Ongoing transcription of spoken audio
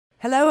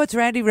Hello, it's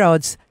Randi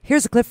Rhodes.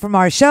 Here's a clip from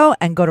our show,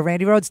 and go to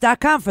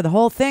randyrhodes.com for the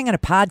whole thing and a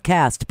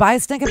podcast. Buy a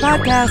stinking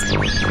podcast.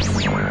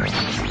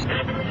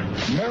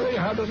 Mary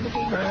had a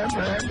little man.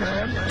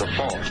 The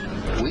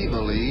fault. We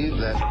believe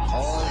that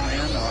all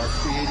men are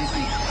created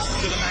equal.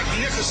 To the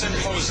magnificent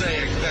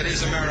mosaic that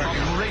is America.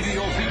 From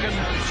radio beacon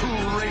to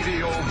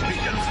radio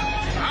beacon.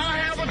 I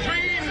have a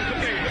dream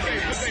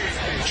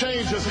today.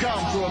 Change has come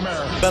to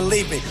America.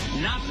 Believe me.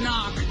 Knock,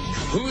 knock.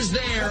 Who's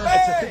there?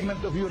 It's a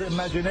figment of your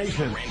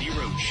imagination. Randi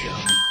Rhodes Show.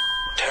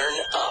 Turn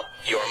up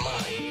your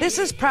mind. This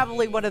is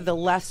probably one of the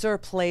lesser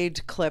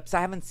played clips.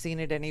 I haven't seen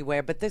it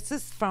anywhere, but this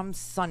is from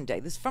Sunday.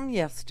 This is from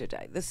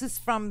yesterday. This is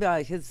from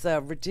his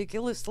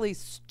ridiculously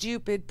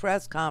stupid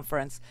press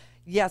conference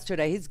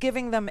yesterday. He's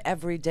giving them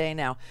every day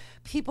now.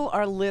 People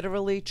are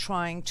literally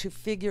trying to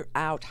figure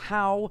out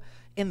how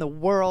in the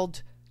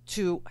world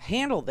to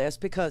handle this,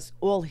 because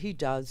all he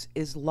does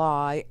is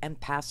lie and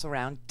pass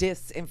around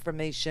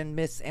disinformation,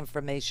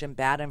 misinformation,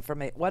 bad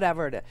information,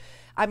 whatever it is.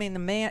 I mean, the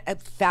man,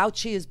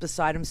 Fauci, is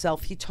beside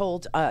himself. He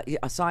told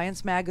a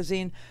Science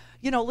magazine,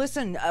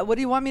 listen, what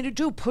do you want me to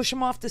do? Push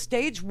him off the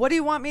stage? What do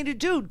you want me to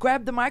do?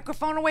 Grab the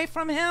microphone away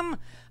from him?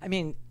 I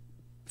mean,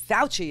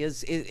 Fauci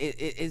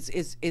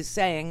is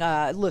saying,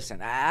 listen,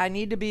 I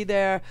need to be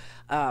there,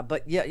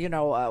 but yeah,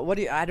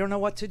 I don't know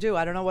what to do.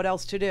 I don't know what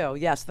else to do.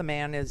 Yes, the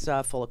man is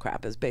full of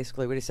crap, is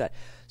basically what he said.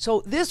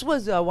 So this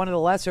was one of the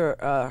lesser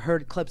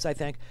heard clips, I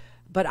think,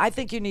 but I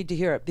think you need to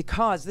hear it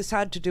because this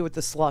had to do with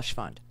the slush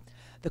fund.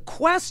 The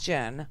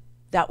question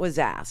that was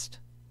asked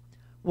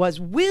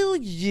was, will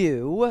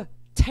you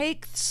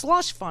take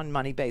slush fund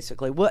money,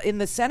 basically? Well, in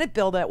the Senate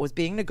bill that was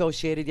being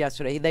negotiated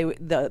yesterday,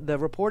 the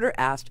reporter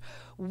asked,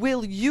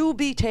 will you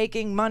be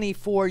taking money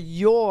for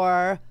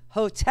your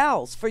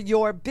hotels, for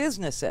your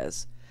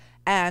businesses?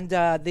 And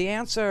the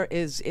answer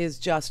is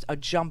just a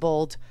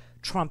jumbled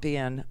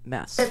Trumpian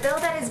mess. The bill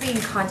that is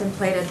being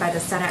contemplated by the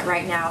Senate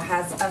right now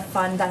has a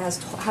fund that has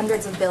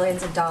hundreds of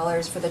billions of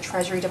dollars for the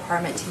Treasury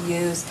Department to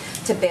use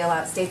to bail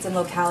out states and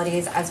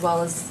localities, as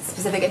well as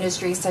specific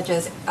industries such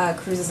as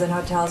cruises and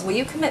hotels. Will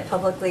you commit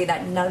publicly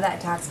that none of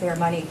that taxpayer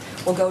money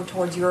will go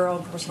towards your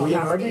own personal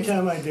properties? Every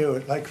time I do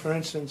it, like for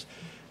instance,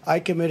 I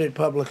committed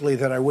publicly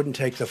that I wouldn't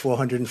take the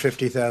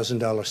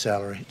 $450,000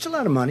 salary. It's a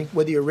lot of money,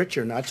 whether you're rich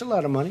or not. It's a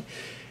lot of money.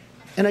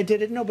 And I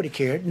did it. Nobody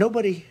cared.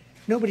 Nobody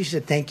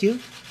said thank you.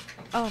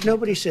 Oh.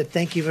 Nobody said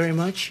thank you very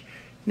much.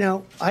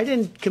 Now, I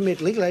didn't commit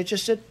legally. I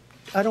just said,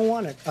 I don't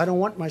want it. I don't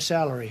want my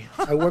salary.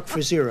 I work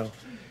for zero.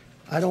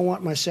 I don't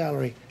want my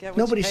salary.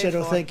 Nobody said,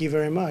 oh, thank you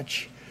very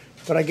much.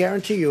 But I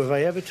guarantee you, if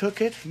I ever took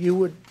it, you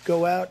would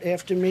go out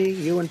after me,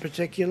 you in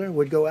particular,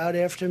 would go out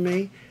after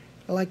me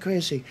like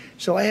crazy.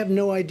 So I have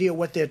no idea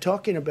what they're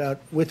talking about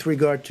with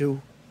regard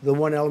to the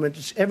one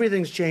element.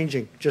 Everything's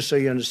changing, just so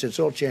you understand. It's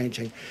all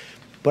changing.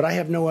 But I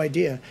have no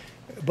idea.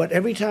 But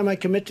every time I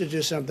commit to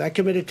do something, I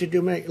committed to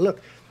do many.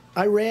 Look,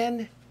 I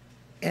ran,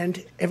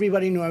 and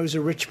everybody knew I was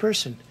a rich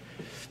person.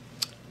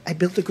 I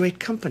built a great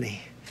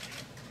company,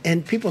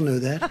 and people knew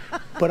that.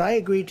 But I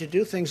agreed to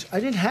do things. I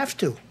didn't have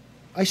to.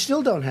 I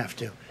still don't have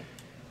to.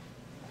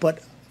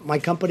 But my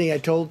company, I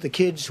told the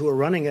kids who are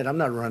running it, I'm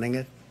not running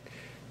it,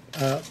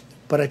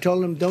 but I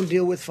told them, don't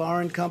deal with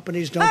foreign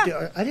companies.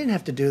 I didn't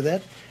have to do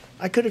that.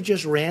 I could have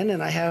just ran,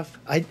 and I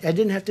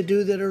didn't have to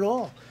do that at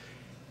all.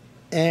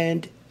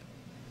 And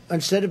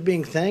instead of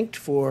being thanked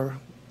for,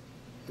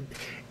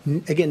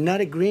 again, not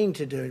agreeing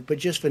to do it, but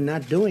just for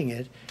not doing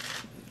it,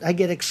 I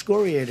get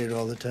excoriated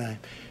all the time.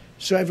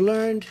 So I've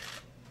learned,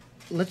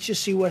 let's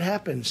just see what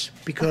happens,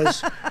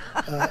 because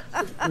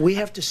we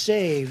have to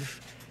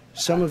save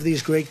some of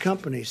these great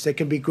companies. They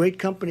can be great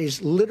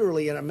companies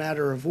literally in a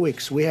matter of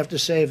weeks. We have to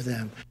save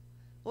them.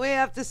 We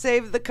have to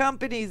save the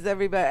companies,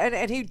 everybody.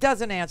 And he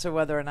doesn't answer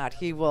whether or not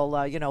he will,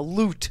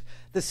 loot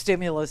the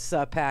stimulus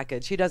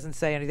package. He doesn't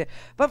say anything.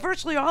 But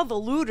virtually all the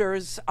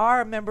looters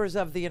are members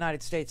of the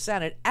United States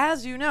Senate,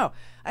 as you know.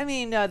 I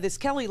mean, this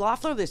Kelly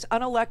Loeffler, this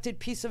unelected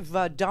piece of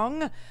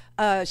dung,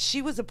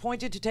 she was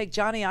appointed to take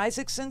Johnny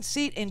Isakson's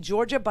seat in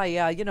Georgia by,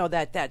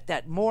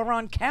 that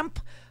moron Kemp,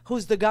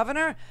 who's the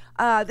governor.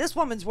 This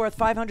woman's worth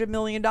 $500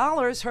 million.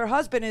 Her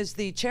husband is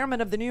the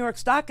chairman of the New York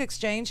Stock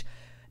Exchange.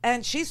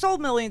 And she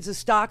sold millions of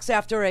stocks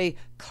after a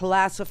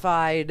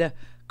classified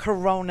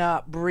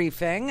Corona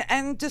briefing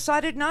and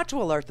decided not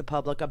to alert the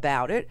public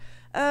about it.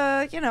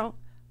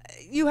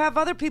 You have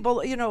other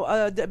people,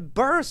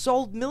 Burr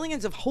sold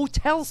millions of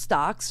hotel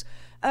stocks,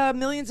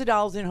 millions of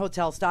dollars in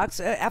hotel stocks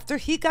after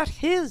he got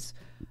his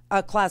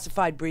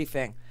classified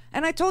briefing.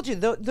 And I told you,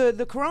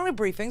 the Corona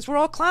briefings were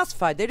all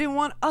classified. They didn't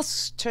want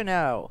us to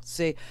know,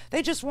 see?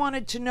 They just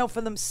wanted to know for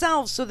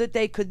themselves so that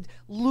they could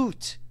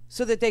loot,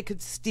 so that they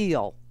could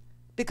steal.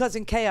 Because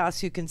in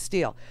chaos, you can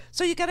steal.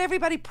 So you got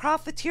everybody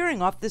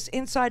profiteering off this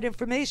inside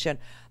information.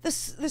 The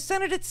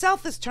Senate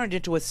itself has turned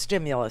into a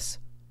stimulus.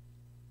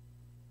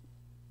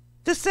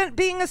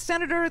 Being a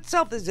senator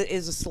itself is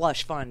a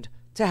slush fund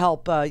to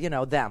help,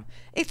 them.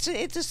 It's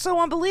just so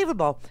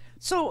unbelievable.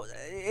 So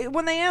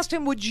when they asked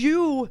him, would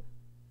you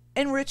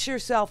enrich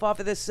yourself off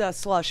of this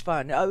slush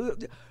fund?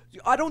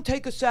 I don't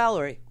take a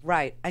salary.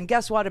 Right. And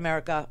guess what,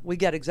 America? We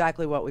get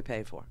exactly what we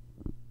pay for.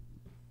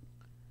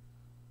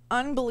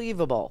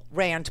 Unbelievable.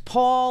 Rand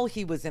Paul,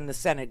 he was in the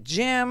Senate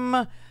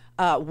gym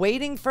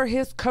waiting for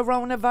his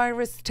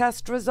coronavirus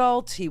test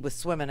results. He was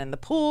swimming in the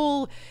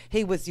pool.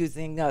 He was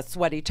using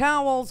sweaty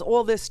towels,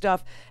 all this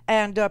stuff.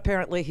 And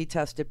apparently he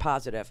tested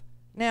positive.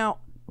 Now,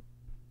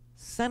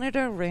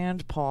 Senator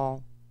Rand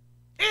Paul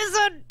is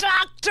a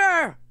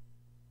doctor.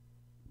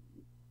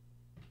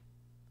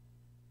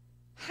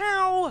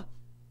 How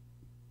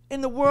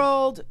in the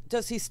world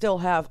does he still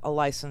have a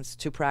license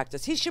to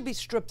practice? He should be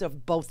stripped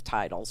of both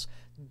titles,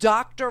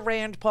 Dr.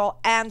 Rand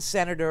Paul and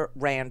Senator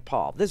Rand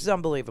Paul. This is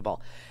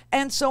unbelievable.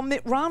 And so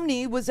Mitt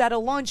Romney was at a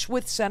lunch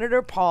with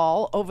Senator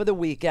Paul over the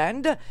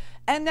weekend,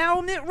 and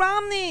now Mitt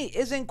Romney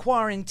is in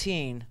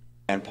quarantine.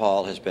 Rand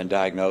Paul has been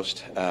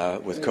diagnosed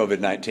with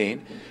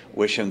COVID-19.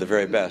 Wish him the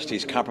very best.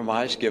 He's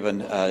compromised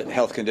given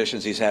health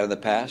conditions he's had in the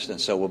past, and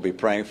so we'll be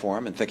praying for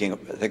him and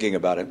thinking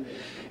about him.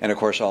 And, of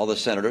course, all the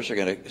senators are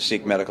going to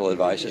seek medical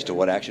advice as to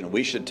what action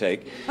we should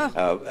take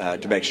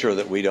to make sure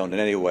that we don't in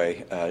any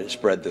way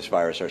spread this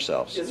virus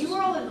ourselves. You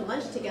were all in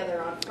lunch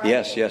together on Friday.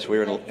 Yes, we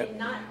were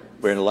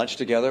in a lunch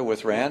together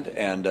with Rand,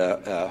 and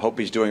hope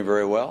he's doing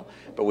very well.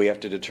 But we have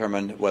to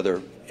determine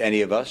whether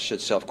any of us should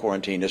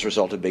self-quarantine as a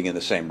result of being in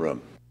the same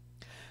room.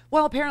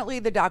 Well, apparently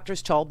the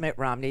doctors told Mitt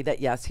Romney that,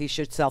 yes, he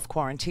should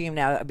self-quarantine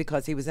now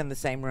because he was in the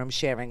same room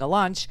sharing a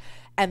lunch.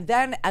 And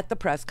then at the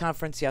press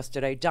conference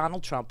yesterday,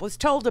 Donald Trump was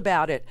told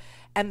about it.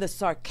 And the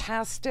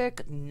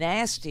sarcastic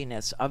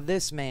nastiness of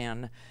this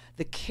man,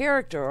 the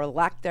character or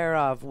lack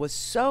thereof, was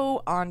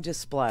so on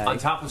display. On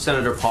top of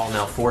Senator Paul,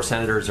 now 4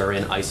 senators are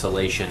in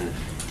isolation.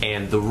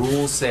 And the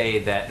rules say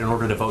that in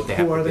order to vote, they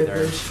have to be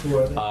there.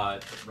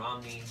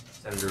 Romney,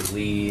 Senator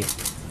Lee,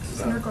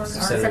 Senator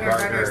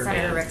Gardner,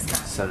 Senator Rick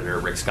Scott. Senator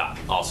Rick Scott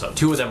also.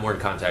 2 of them were in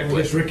contact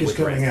with Rick is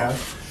coming out.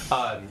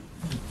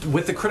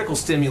 With the critical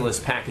stimulus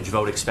package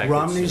vote expected.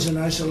 Romney's in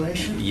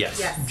isolation?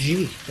 Yes.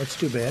 Gee, that's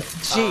too bad.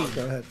 Gee.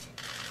 Go ahead.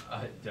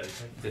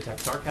 Detect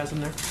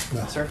sarcasm there?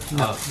 No, sir?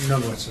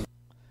 None whatsoever.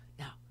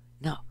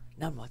 No,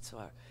 none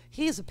whatsoever.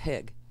 He is a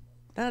pig.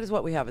 That is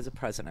what we have as a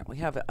president. We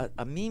have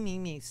a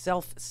me,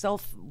 self,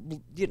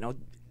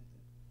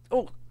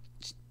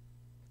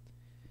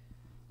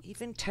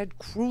 even Ted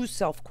Cruz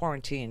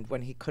self-quarantined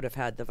when he could have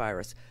had the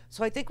virus.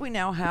 So I think we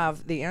now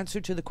have the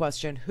answer to the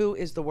question, who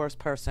is the worst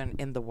person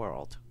in the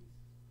world?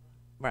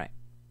 Right.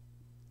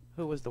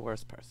 Who was the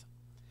worst person?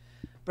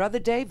 Brother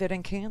David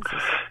in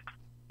Kansas.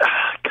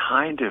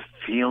 Kind of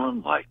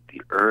feeling like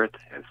the earth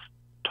has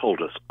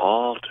told us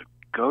all to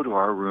go to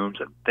our rooms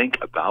and think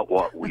about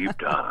what we've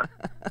done.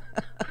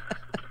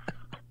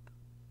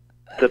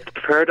 The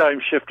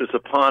paradigm shift is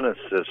upon us,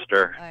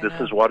 sister. This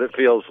is what it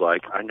feels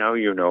like. I know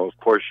you know. Of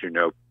course you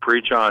know.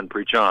 Preach on,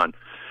 preach on.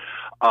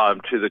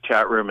 To the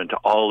chat room and to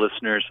all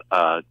listeners,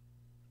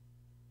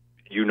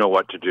 you know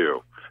what to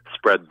do.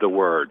 Spread the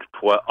word.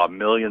 1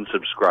 million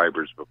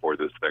subscribers before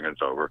this thing is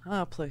over.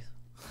 Oh, please.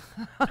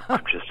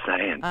 I'm just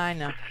saying. I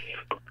know.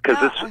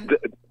 Because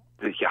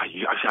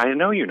I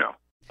know you know.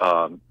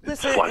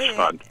 It's Listen, slush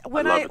fund.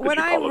 When I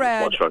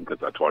read slush fund because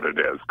that's what it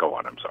is. Go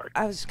on. I'm sorry.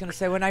 I was just going to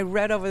say, when I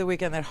read over the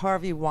weekend that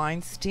Harvey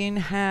Weinstein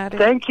had it.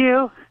 Thank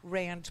you.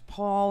 Rand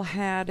Paul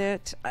had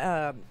it.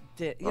 You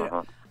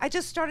know, I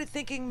just started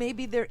thinking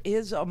maybe there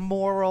is a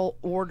moral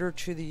order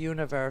to the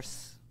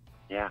universe.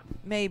 Yeah.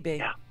 Maybe.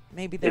 Yeah.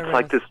 Maybe there is. It's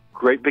like this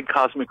great big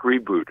cosmic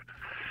reboot.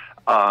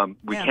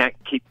 We can't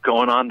keep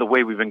going on the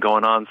way we've been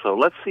going on. So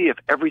let's see if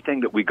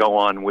everything that we go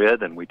on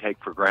with and we take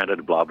for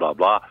granted, blah, blah,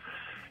 blah,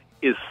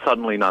 is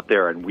suddenly not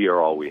there and we are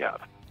all we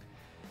have.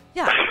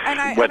 Yeah,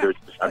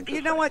 and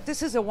you know what?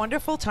 This is a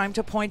wonderful time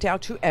to point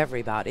out to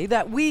everybody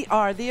that we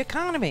are the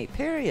economy,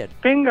 period.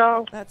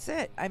 Bingo. That's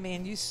it. I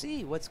mean, you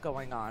see what's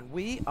going on.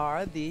 We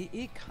are the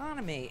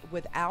economy.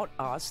 Without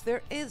us,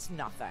 there is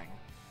nothing.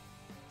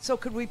 So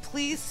could we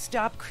please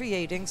stop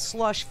creating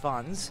slush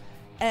funds?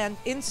 And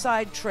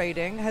inside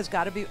trading has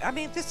got to be, I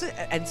mean, this is,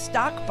 and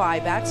stock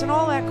buybacks and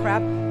all that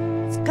crap.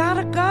 It's got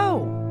to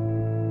go.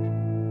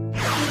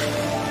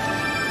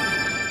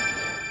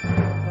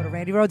 Go to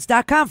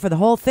RandiRhodes.com for the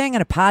whole thing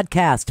and a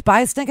podcast.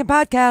 Buy a stinking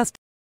podcast.